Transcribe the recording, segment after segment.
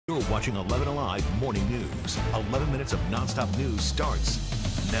You're watching 11 Alive Morning News. 11 minutes of nonstop news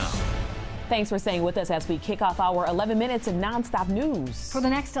starts now. Thanks for staying with us as we kick off our 11 minutes of nonstop news. For the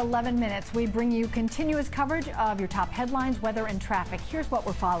next 11 minutes, we bring you continuous coverage of your top headlines, weather, and traffic. Here's what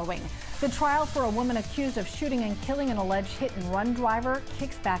we're following. The trial for a woman accused of shooting and killing an alleged hit-and-run driver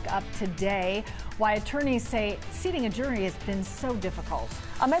kicks back up today. Why attorneys say seating a jury has been so difficult.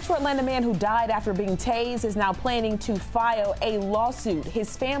 A Metro Atlanta man who died after being tased is now planning to file a lawsuit.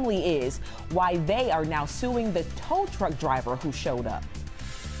 His family is. Why they are now suing the tow truck driver who showed up.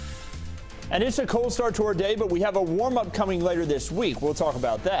 And it's a cold start to our day, but we have a warm-up coming later this week. We'll talk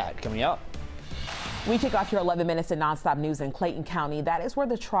about that coming up. We kick off your 11 minutes of nonstop news in Clayton County. That is where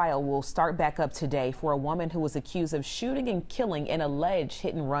the trial will start back up today for a woman who was accused of shooting and killing an alleged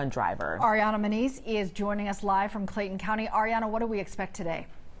hit-and-run driver. Ariana Maniz is joining us live from Clayton County. Ariana, what do we expect today?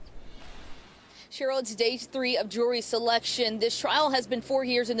 Cheryl, it's day 3 of jury selection. This trial has been 4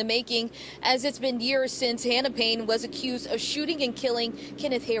 years in the making, as it's been years since Hannah Payne was accused of shooting and killing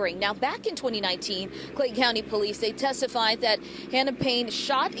Kenneth Herring. Now, back in 2019, Clayton County Police, they testified that Hannah Payne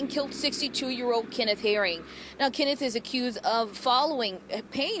shot and killed 62-year-old Kenneth Herring. Now, Kenneth is accused of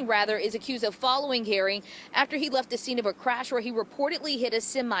Payne is accused of following Herring after he left the scene of a crash where he reportedly hit a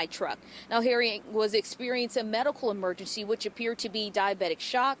semi-truck. Now, Herring was experiencing a medical emergency, which appeared to be diabetic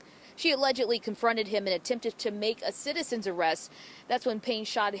shock. She allegedly confronted him and attempted to make a citizen's arrest. That's when Payne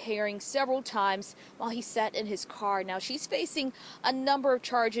shot Herring several times while he sat in his car. Now, she's facing a number of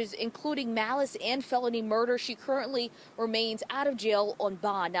charges, including malice and felony murder. She currently remains out of jail on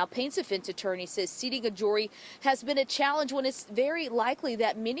bond. Now, Payne's defense attorney says seating a jury has been a challenge when it's very likely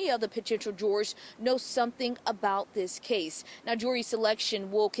that many of the potential jurors know something about this case. Now, jury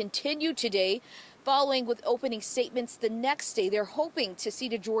selection will continue today. Following with opening statements the next day, they're hoping to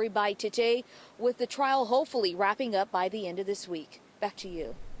seat a jury by today, with the trial hopefully wrapping up by the end of this week. Back to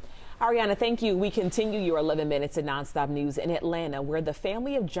you. Ariana, thank you. We continue your 11 minutes of nonstop news in Atlanta, where the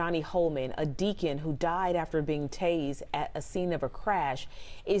family of Johnny Holman, a deacon who died after being tased at a scene of a crash,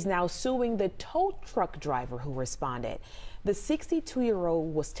 is now suing the tow truck driver who responded. The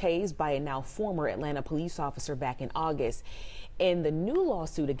 62-year-old was tased by a now former Atlanta police officer back in August. In the new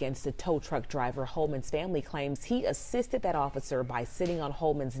lawsuit against the tow truck driver, Holman's family claims he assisted that officer by sitting on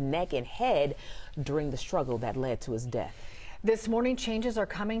Holman's neck and head during the struggle that led to his death. This morning, changes are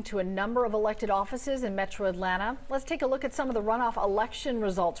coming to a number of elected offices in Metro Atlanta. Let's take a look at some of the runoff election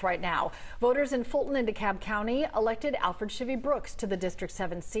results right now. Voters in Fulton and DeKalb County elected Alfred Chivy Brooks to the District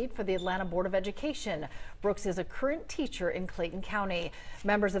 7 seat for the Atlanta Board of Education. Brooks is a current teacher in Clayton County.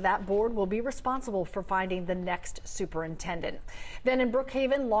 Members of that board will be responsible for finding the next superintendent. Then in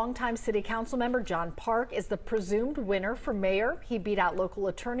Brookhaven, longtime city council member John Park is the presumed winner for mayor. He beat out local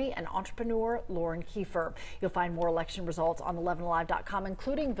attorney and entrepreneur Lauren Kiefer. You'll find more election results on 11alive.com,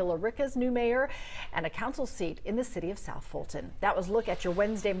 including Villa Rica's new mayor and a council seat in the city of South Fulton. That was a look at your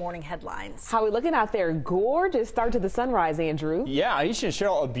Wednesday morning headlines. How are we looking out there? Gorgeous start to the sunrise, Andrew. Yeah, Aisha and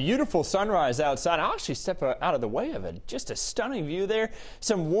Cheryl, a beautiful sunrise outside. I'll actually step out of the way of it. Just a stunning view there.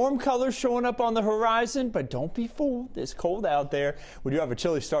 Some warm colors showing up on the horizon, but don't be fooled. It's cold out there. We do have a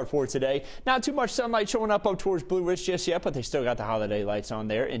chilly start for today. Not too much sunlight showing up towards Blue Ridge just yet, but they still got the holiday lights on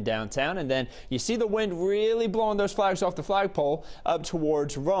there in downtown. And then you see the wind really blowing those flags off the flagpole up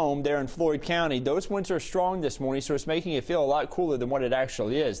towards Rome there in Floyd County. Those winds are strong this morning, so it's making it feel a lot cooler than what it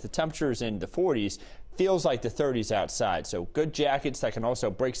actually is. The temperatures in the 40s. Feels like the 30s outside, so good jackets that can also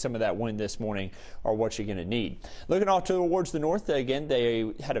break some of that wind this morning are what you're going to need. Looking off towards the north, again,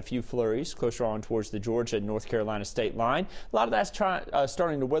 they had a few flurries closer on towards the Georgia and North Carolina state line. A lot of that's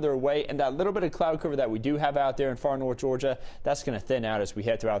starting to wither away, and that little bit of cloud cover that we do have out there in far north Georgia, that's going to thin out as we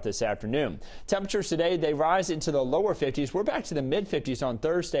head throughout this afternoon. Temperatures today, they rise into the lower 50s. We're back to the mid 50s on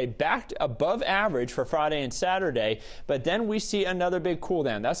Thursday, back above average for Friday and Saturday, but then we see another big cool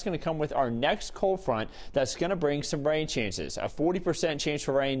down. That's going to come with our next cold front. That's going to bring some rain chances. A 40% chance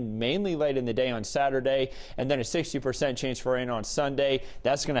for rain mainly late in the day on Saturday, and then a 60% chance for rain on Sunday.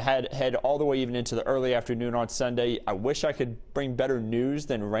 That's going to head all the way even into the early afternoon on Sunday. I wish I could bring better news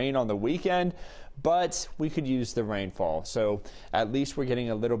than rain on the weekend, but we could use the rainfall. So at least we're getting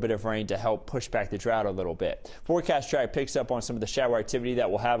a little bit of rain to help push back the drought a little bit. Forecast track picks up on some of the shower activity that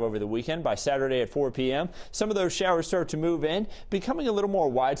we'll have over the weekend. By Saturday at 4 p.m., some of those showers start to move in, becoming a little more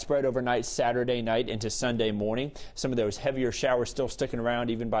widespread overnight Saturday night into Sunday morning. Some of those heavier showers still sticking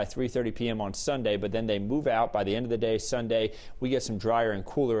around even by 3:30 p.m. on Sunday, but then they move out by the end of the day Sunday. We get some drier and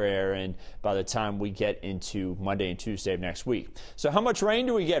cooler air in by the time we get into Monday and Tuesday of next week. So how much rain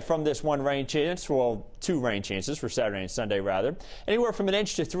do we get from this one rain chance? temps, well, 2 rain chances for Saturday and Sunday, rather. Anywhere from 1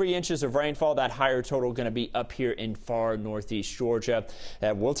 inch to 3 inches of rainfall. That higher total going to be up here in far northeast Georgia.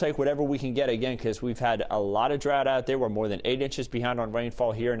 We'll take whatever we can get again, because we've had a lot of drought out there. We're more than 8 inches behind on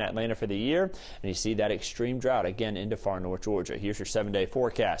rainfall here in Atlanta for the year. And you see that extreme drought again into far north Georgia. Here's your 7-day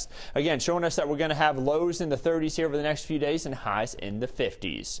forecast. Again, showing us that we're going to have lows in the 30s here over the next few days and highs in the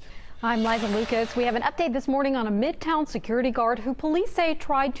 50s. I'm Liza Lucas. We have an update this morning on a Midtown security guard who police say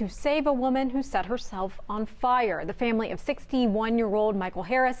tried to save a woman who set herself on fire. The family of 61-year-old Michael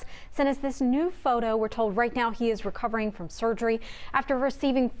Harris sent us this new photo. We're told right now he is recovering from surgery after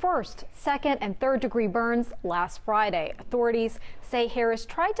receiving 1st, 2nd, and 3rd-degree burns last Friday. Authorities say Harris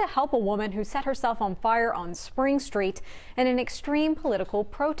tried to help a woman who set herself on fire on Spring Street in an extreme political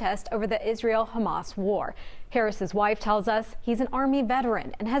protest over the Israel-Hamas war. Harris's wife tells us he's an Army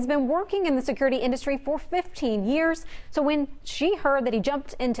veteran and has been working in the security industry for 15 years. So when she heard that he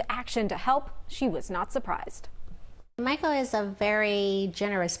jumped into action to help, she was not surprised. Michael is a very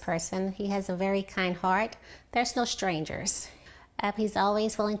generous person. He has a very kind heart. There's no strangers. He's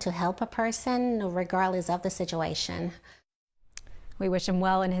always willing to help a person regardless of the situation. We wish him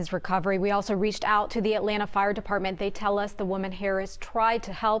well in his recovery. We also reached out to the Atlanta Fire Department. They tell us the woman Harris tried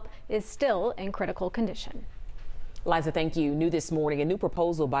to help is still in critical condition. Liza, thank you. New this morning, a new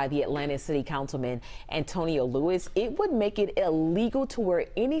proposal by the Atlanta City Councilman Antonio Lewis. It would make it illegal to wear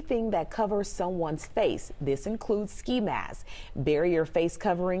anything that covers someone's face. This includes ski masks, barrier face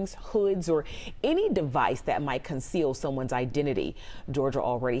coverings, hoods, or any device that might conceal someone's identity. Georgia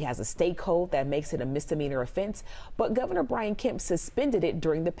already has a state code that makes it a misdemeanor offense, but Governor Brian Kemp suspended it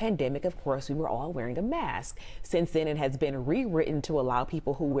during the pandemic. Of course, we were all wearing a mask. Since then, it has been rewritten to allow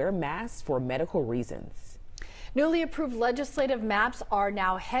people who wear masks for medical reasons. Newly approved legislative maps are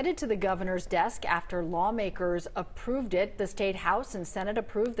now headed to the governor's desk after lawmakers approved it. The state House and Senate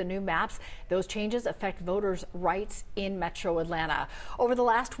approved the new maps. Those changes affect voters' rights in Metro Atlanta. Over the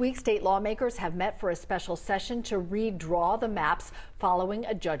last week, state lawmakers have met for a special session to redraw the maps following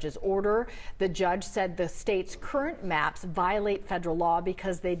a judge's order. The judge said the state's current maps violate federal law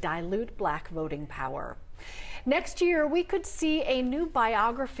because they dilute black voting power. Next year, we could see a new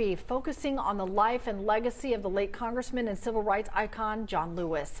biography focusing on the life and legacy of the late Congressman and civil rights icon John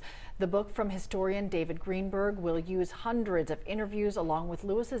Lewis. The book from historian David Greenberg will use hundreds of interviews along with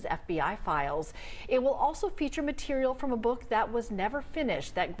Lewis's FBI files. It will also feature material from a book that was never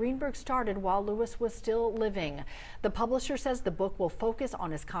finished that Greenberg started while Lewis was still living. The publisher says the book will focus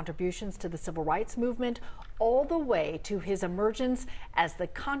on his contributions to the civil rights movement all the way to his emergence as the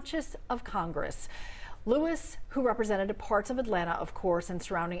conscience of Congress. Lewis, who represented parts of Atlanta, of course, and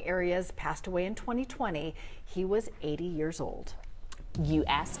surrounding areas, passed away in 2020. He was 80 years old. You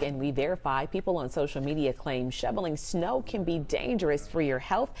ask and we verify. People on social media claim shoveling snow can be dangerous for your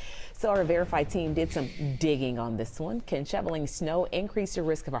health. So our Verify team did some digging on this one. Can shoveling snow increase your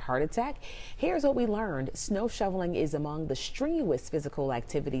risk of a heart attack? Here's what we learned. Snow shoveling is among the strenuous physical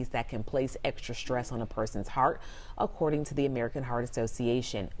activities that can place extra stress on a person's heart, according to the American Heart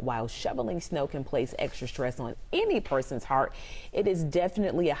Association. While shoveling snow can place extra stress on any person's heart, it is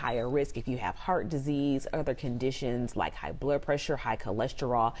definitely a higher risk if you have heart disease, other conditions like high blood pressure, high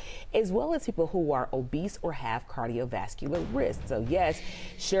cholesterol, as well as people who are obese or have cardiovascular risk. So yes,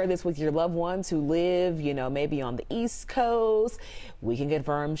 share this with your loved ones who live, maybe on the East Coast. We can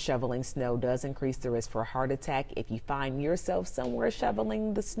confirm shoveling snow does increase the risk for a heart attack. If you find yourself somewhere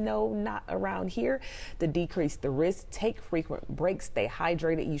shoveling the snow not around here, to decrease the risk, take frequent breaks, stay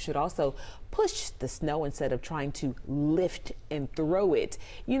hydrated. You should also push the snow instead of trying to lift and throw it.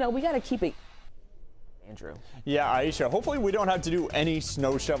 We got to keep it. Andrew. Yeah, Aisha, hopefully we don't have to do any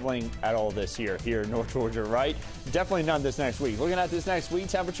snow shoveling at all this year here in North Georgia, right? Definitely none this next week. Looking at this next week,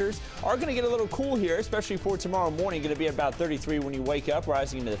 temperatures are going to get a little cool here, especially for tomorrow morning. Going to be about 33 when you wake up,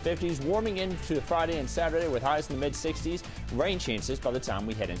 rising into the 50s, warming into Friday and Saturday with highs in the mid-60s. Rain chances by the time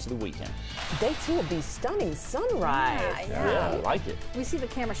we head into the weekend. Day 2 will be stunning sunrise. Yeah, I like it. We see the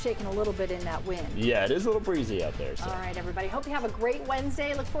camera shaking a little bit in that wind. Yeah, it is a little breezy out there. So. All right, everybody. Hope you have a great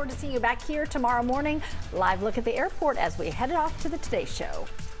Wednesday. Look forward to seeing you back here tomorrow morning. Live look at the airport as we head off to the Today Show.